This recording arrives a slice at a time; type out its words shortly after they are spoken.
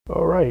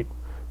Alright,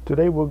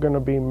 today we're going to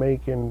be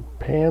making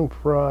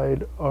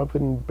pan-fried,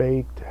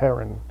 oven-baked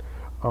herring.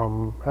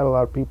 Had a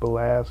lot of people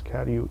ask,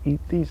 how do you eat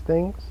these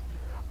things?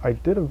 I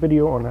did a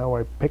video on how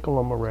I pickle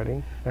them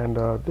already, and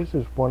this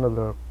is one of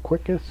the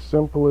quickest,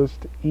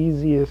 simplest,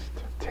 easiest,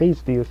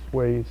 tastiest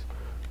ways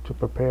to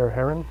prepare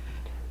herring.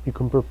 You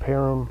can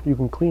prepare them, you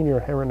can clean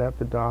your herring at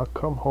the dock,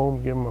 come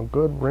home, give them a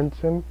good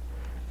rinsing,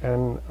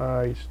 and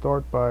I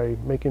start by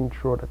making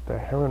sure that the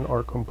herring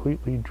are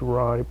completely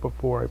dry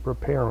before I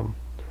prepare them.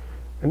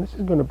 And this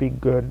is going to be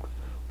good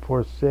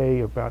for,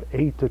 say, about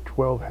 8 to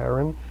 12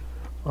 herring.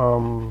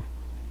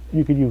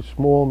 You could use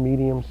small,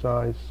 medium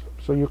size,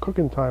 so your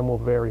cooking time will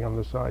vary on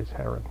the size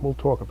herring. We'll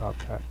talk about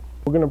that.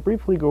 We're going to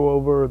briefly go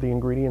over the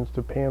ingredients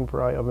to pan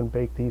fry, oven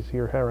bake these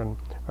here herring.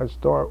 I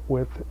start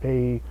with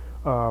a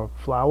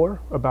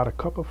flour, about a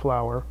cup of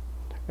flour,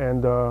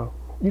 and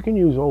you can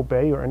use Old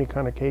Bay or any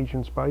kind of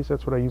Cajun spice.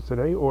 That's what I use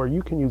today, or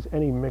you can use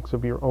any mix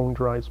of your own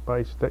dry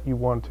spice that you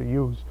want to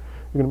use.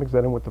 You're going to mix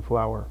that in with the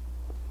flour.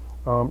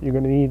 You're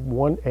going to need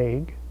 1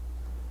 egg,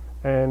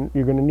 and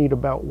you're going to need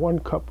about 1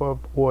 cup of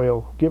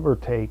oil, give or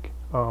take.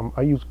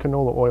 I use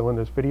canola oil in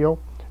this video,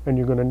 and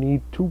you're going to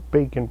need 2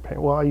 bacon pans.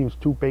 Well, I use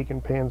 2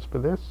 bacon pans for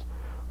this.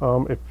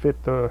 It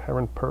fit the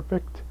herring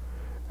perfect.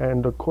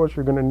 And of course,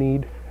 you're going to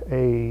need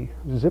a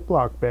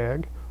Ziploc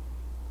bag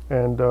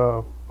and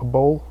a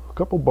bowl, a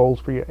couple bowls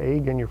for your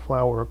egg and your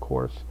flour, of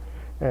course.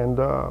 And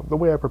the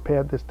way I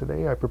prepared this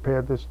today, I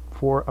prepared this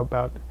for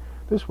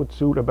this would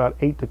suit about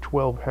 8 to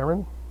 12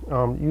 herring.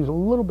 Use a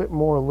little bit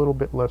more, a little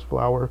bit less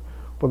flour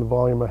for the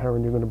volume of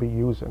herring you're going to be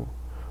using.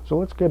 So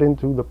let's get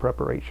into the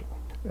preparation.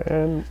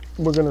 And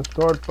we're going to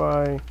start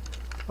by,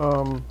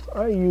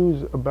 I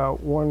use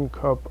about 1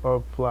 cup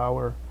of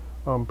flour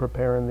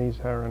preparing these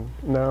herring.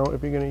 Now,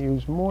 if you're going to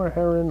use more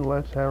herring,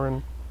 less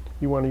herring,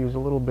 you want to use a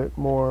little bit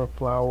more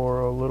flour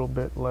or a little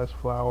bit less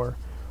flour.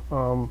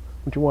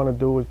 What you want to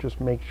do is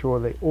just make sure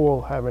they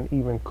all have an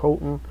even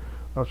coating.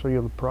 I'll show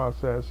you the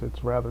process.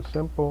 It's rather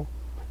simple.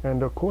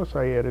 And of course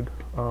I added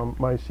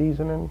my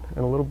seasoning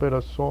and a little bit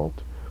of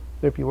salt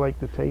if you like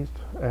the taste.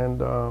 And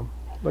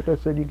like I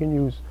said, you can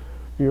use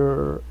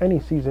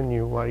any season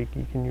you like.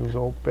 You can use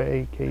Old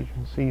Bay,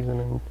 Cajun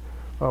seasoning,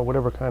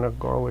 whatever kind of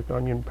garlic,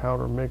 onion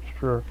powder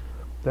mixture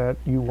that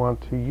you want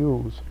to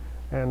use.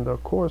 And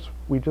of course,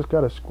 we just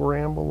got to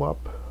scramble up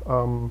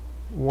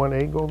 1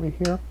 egg over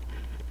here.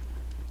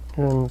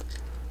 And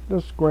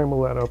just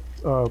scramble that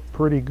up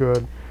pretty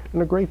good.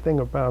 And the great thing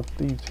about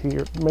these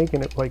here,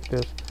 making it like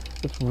this,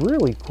 it's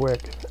really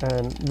quick,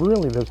 and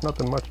really there's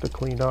nothing much to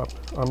clean up.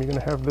 You're going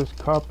to have this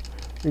cup,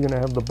 you're going to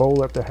have the bowl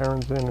that the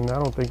herring's in, and I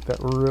don't think that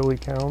really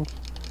counts.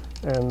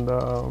 And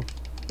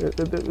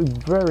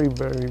it's very,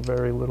 very,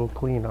 very little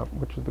cleanup,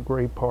 which is the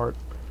great part.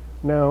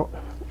 Now,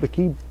 the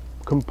key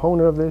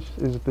component of this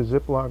is the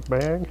Ziploc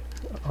bag.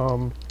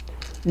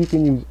 You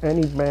can use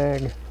any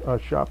bag, a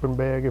shopping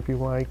bag if you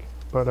like,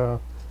 but the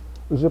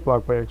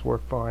Ziploc bags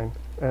work fine.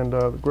 And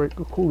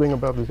the cool thing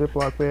about the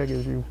Ziploc bag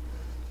is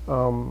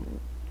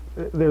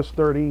they're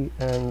sturdy,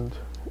 and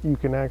you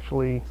can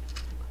actually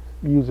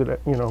use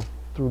it,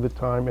 through the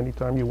time,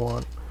 anytime you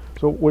want.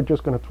 So we're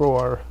just going to throw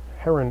our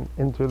herring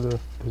into the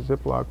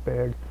Ziploc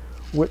bag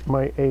with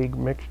my egg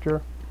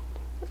mixture,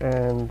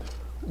 and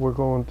we're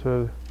going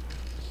to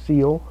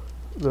seal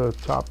the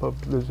top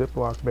of the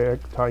Ziploc bag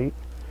tight.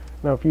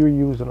 Now, if you're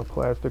using a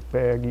plastic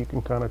bag, you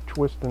can kind of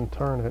twist and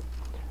turn it,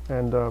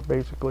 and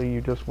basically you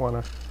just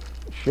want to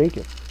shake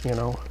it.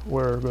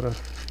 We're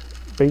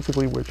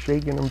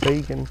shaking and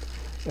baking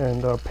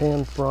and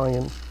pan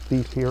frying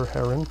these here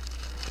herring.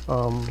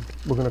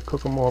 We're going to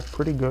cook them all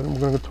pretty good, and we're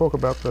going to talk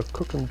about the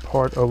cooking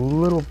part a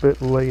little bit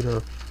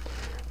later.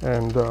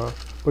 And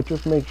but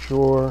just make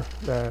sure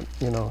that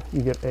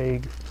you get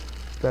egg,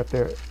 that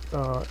they're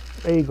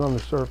egg on the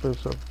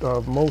surface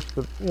of most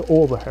of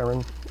all the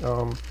herring,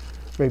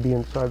 maybe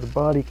inside the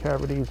body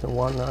cavities and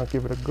whatnot.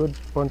 Give it a good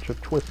bunch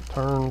of twist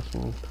turns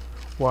and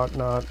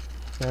whatnot,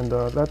 and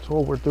that's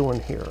all we're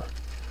doing here.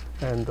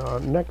 And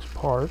next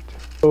part,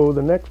 so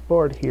the next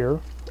part here,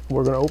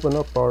 we're going to open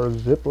up our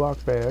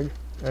Ziploc bag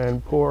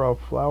and pour our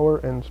flour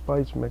and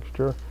spice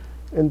mixture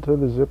into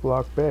the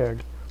Ziploc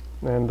bag.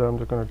 And I'm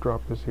just going to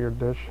drop this here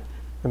dish,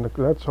 and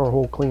that's our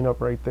whole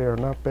cleanup right there.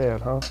 Not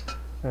bad, huh?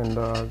 And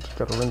just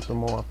got to rinse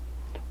them off.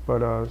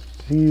 But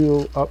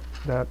seal up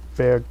that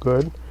bag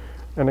good.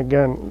 And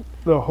again,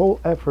 the whole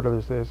effort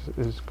of this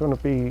is going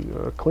to be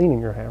cleaning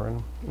your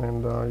herring.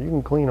 And you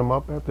can clean them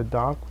up at the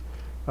dock,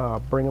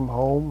 bring them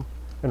home,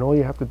 and all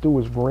you have to do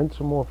is rinse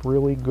them off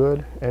really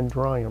good and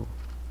dry them.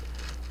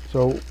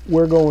 So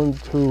we're going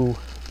to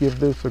give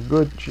this a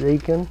good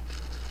shaking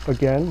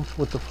again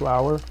with the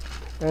flour,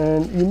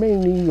 and you may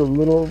need a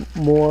little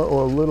more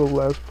or a little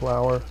less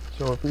flour.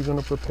 So if you're going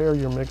to prepare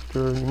your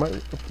mixture,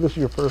 if this is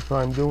your first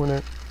time doing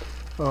it,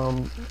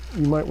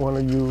 you might want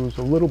to use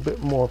a little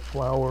bit more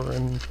flour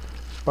and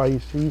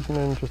spice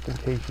seasoning, just in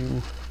case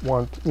you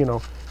want, you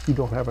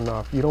don't have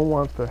enough. You don't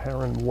want the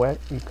herring wet.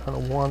 You kind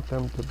of want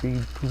them to be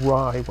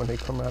dry when they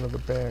come out of the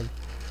bag.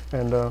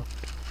 And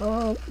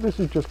this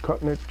is just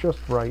cutting it just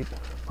right.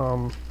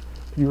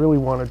 you really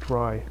want to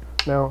dry.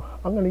 Now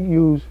I'm going to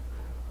use,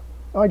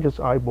 I just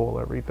eyeball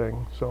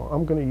everything, so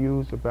I'm going to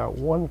use about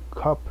 1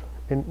 cup,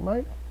 and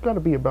might got to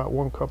be about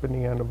 1 cup in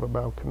the end of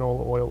about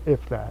canola oil,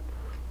 if that,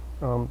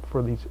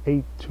 for these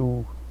 8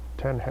 to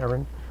 10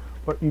 herring.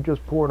 But you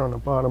just pour it on the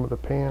bottom of the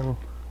pan,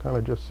 kind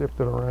of just sift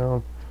it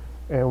around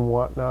and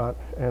whatnot.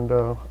 And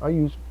I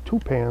use 2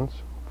 pans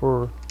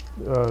for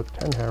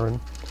 10 herring.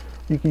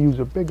 You can use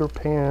a bigger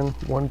pan,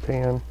 1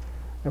 pan,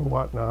 and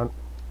whatnot.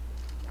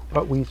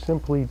 But we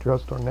simply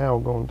just are now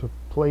going to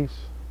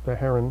place the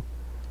herring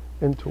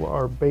into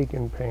our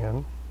baking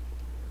pan.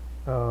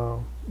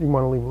 You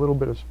want to leave a little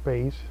bit of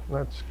space.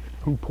 That's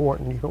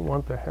important. You don't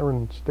want the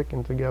herring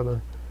sticking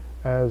together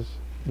as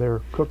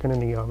they're cooking in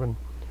the oven.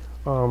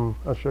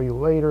 I'll show you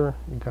later.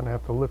 You kind of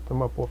have to lift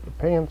them up off the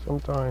pan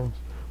sometimes,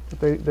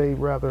 but they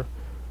rather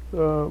a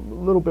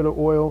little bit of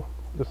oil,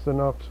 just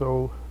enough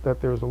so that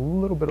there's a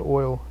little bit of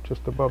oil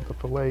just above the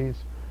fillets.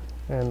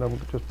 And I'm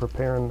just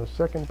preparing the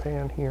second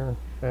pan here,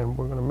 and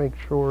we're going to make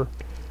sure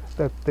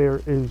that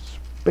there is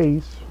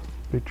space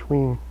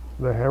between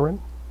the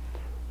herring.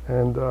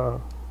 And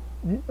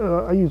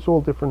I use all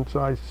different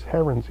size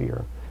herrings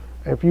here.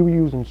 If you're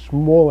using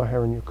smaller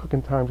herring, your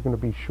cooking time is going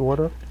to be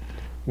shorter.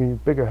 You use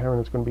bigger herring,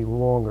 it's going to be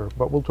longer,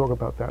 but we'll talk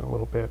about that in a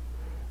little bit.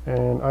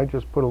 And I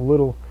just put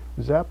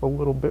zap a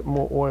little bit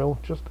more oil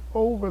just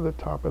over the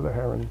top of the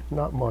herring,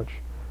 not much,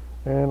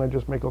 and I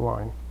just make a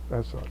line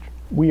as such.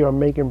 We are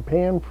making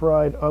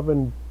pan-fried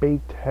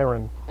oven-baked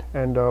herring,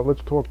 and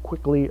let's talk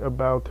quickly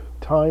about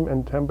time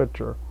and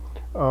temperature.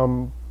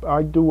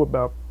 I do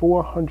about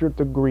 400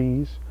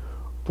 degrees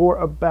for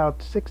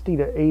about 60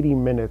 to 80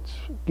 minutes,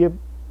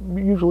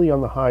 usually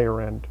on the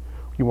higher end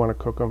you want to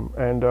cook them.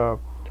 And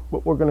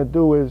what we're going to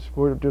do is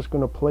we're just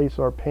going to place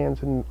our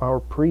pans in our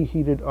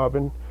preheated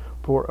oven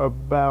for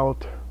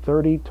about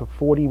 30 to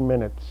 40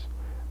 minutes,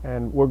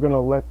 and we're going to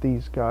let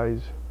these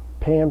guys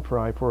pan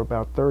fry for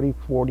about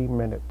 30-40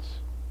 minutes.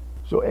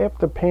 So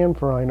after pan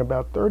frying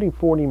about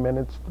 30-40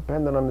 minutes,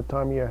 depending on the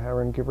time of your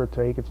herring, give or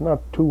take, it's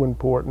not too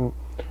important,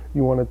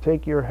 you want to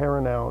take your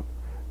herring out.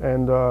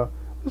 And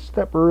this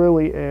step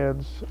really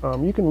adds,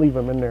 you can leave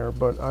them in there,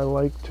 but I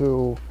like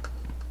to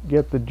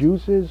get the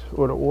juices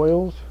or the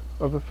oils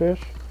of the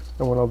fish,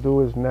 and what I'll do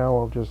is now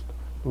I'll just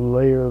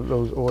layer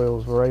those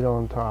oils right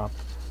on top,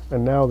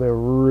 and now they're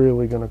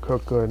really going to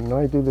cook good. And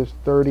I do this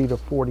 30 to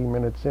 40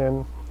 minutes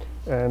in,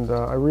 and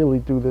I really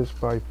do this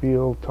by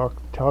feel,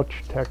 touch,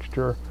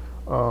 texture.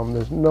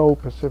 There's no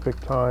specific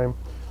time.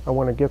 I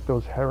want to get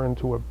those herring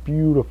to a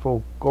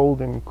beautiful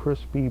golden,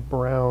 crispy,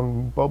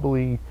 brown,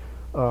 bubbly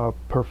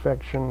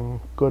perfection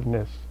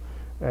goodness.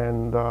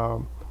 And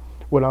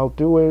what I'll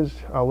do is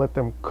I'll let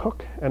them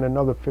cook, and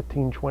another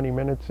 15-20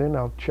 minutes in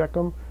I'll check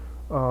them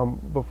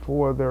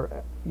before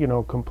they're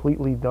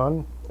completely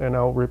done, and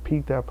I'll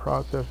repeat that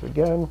process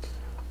again.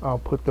 I'll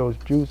put those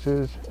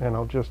juices and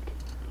I'll just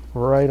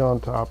right on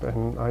top.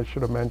 And I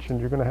should have mentioned,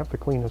 you're going to have to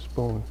clean a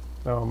spoon,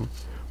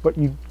 but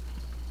you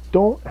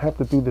don't have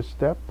to do this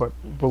step, but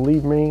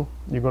believe me,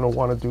 you're going to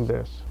want to do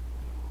this.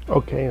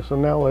 Okay, so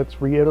now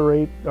let's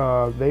reiterate,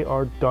 they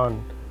are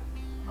done.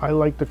 I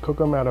like to cook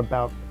them at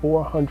about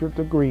 400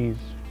 degrees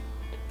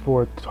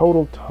for a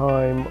total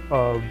time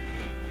of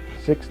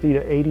 60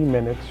 to 80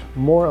 minutes,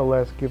 more or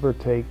less, give or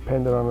take,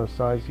 depending on the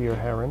size of your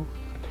herring.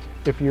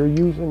 If you're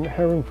using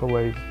herring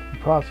fillets, the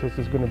process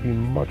is going to be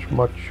much,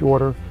 much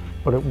shorter,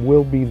 but it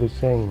will be the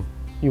same.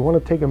 You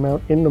want to take them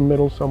out in the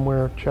middle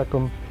somewhere, check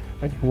them,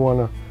 and you want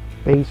to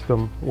baste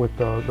them with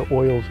the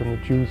oils and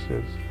the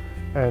juices.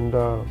 And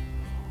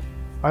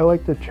I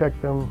like to check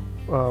them.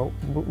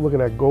 Look at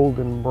that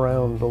golden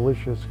brown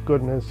delicious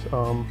goodness.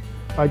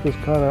 I just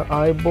kind of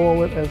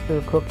eyeball it as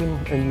they're cooking,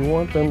 and you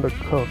want them to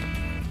cook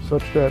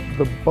such that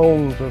the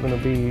bones are going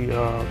to be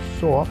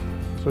soft,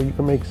 so you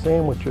can make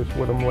sandwiches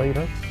with them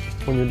later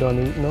when you're done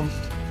eating them.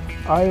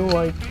 I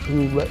like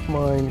to let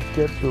mine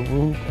get to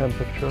room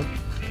temperature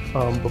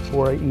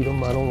before I eat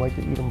them. I don't like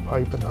to eat them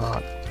piping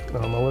hot.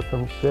 I let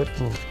them sit,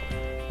 and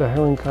the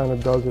herring kind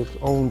of does its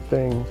own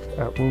thing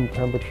at room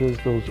temperatures.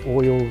 Those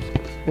oils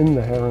in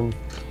the herring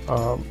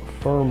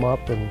firm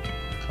up, and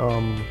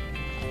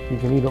you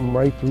can eat them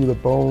right through the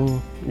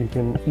bone. You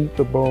can eat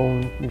the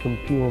bone, you can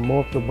peel them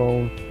off the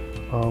bone.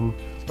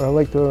 But I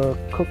like to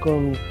cook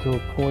them to a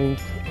point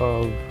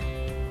of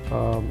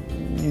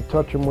you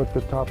touch them with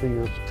the top of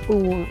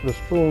the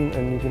spoon,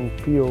 and you can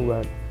feel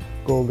that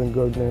golden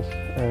goodness,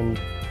 and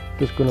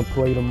just going to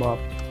plate them up.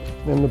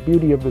 And the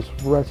beauty of this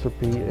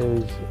recipe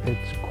is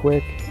it's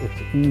quick,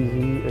 it's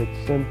easy,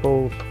 it's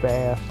simple,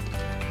 fast.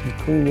 You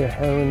clean your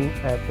herring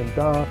at the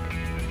dock,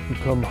 you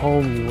come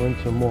home, you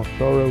rinse them more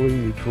thoroughly,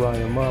 you dry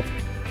them up.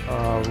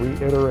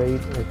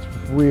 Reiterate,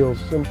 it's real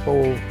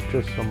simple,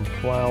 just some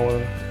flour,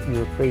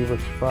 your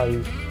favorite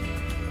spice,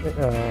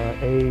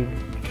 egg,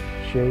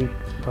 shake,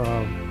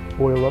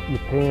 oil up your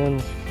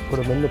pans,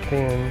 put them in the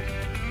pans,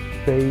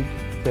 bake,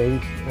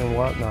 baste, and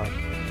whatnot,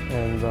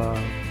 and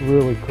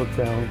really cook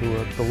down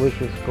to a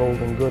delicious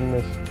golden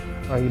goodness.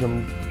 I eat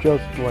them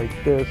just like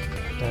this,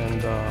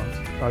 and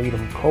I eat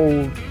them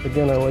cold.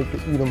 Again, I like to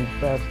eat them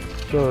best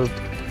served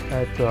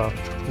at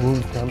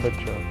room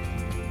temperature.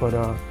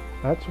 But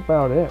that's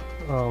about it.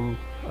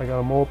 I got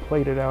them all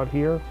plated out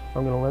here.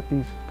 I'm gonna let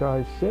these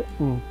guys sit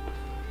and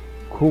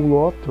cool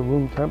off to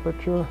room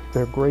temperature.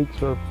 They're great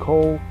served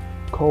cold.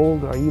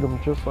 I eat them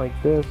just like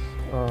this.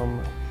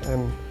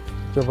 And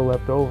if they're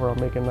left over, I'll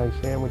make a nice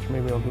sandwich.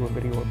 Maybe I'll do a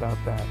video about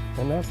that.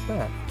 And that's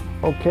that.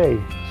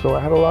 Okay, so I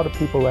had a lot of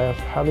people ask,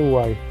 how do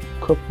I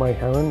cook my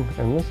herring?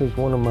 And this is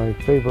one of my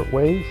favorite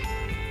ways.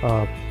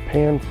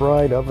 Pan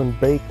fried, oven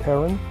baked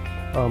herring.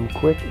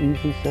 Quick,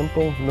 easy,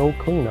 simple, no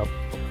cleanup.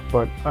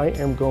 But I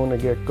am going to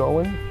get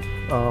going.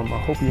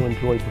 I hope you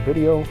enjoyed the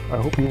video. I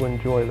hope you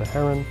enjoy the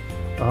herring.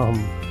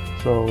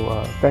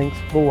 So thanks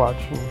for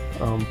watching.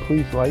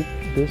 Please like,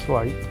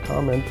 dislike,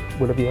 comment,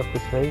 whatever you have to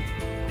say.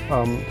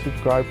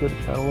 Subscribe to the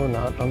channel or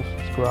not,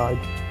 unsubscribe.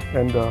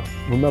 And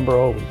remember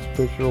always,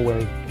 fish your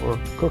way or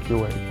cook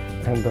your way.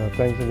 And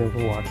thanks again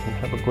for watching.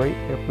 Have a great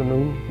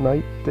afternoon,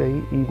 night, day,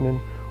 evening,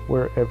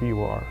 wherever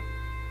you are.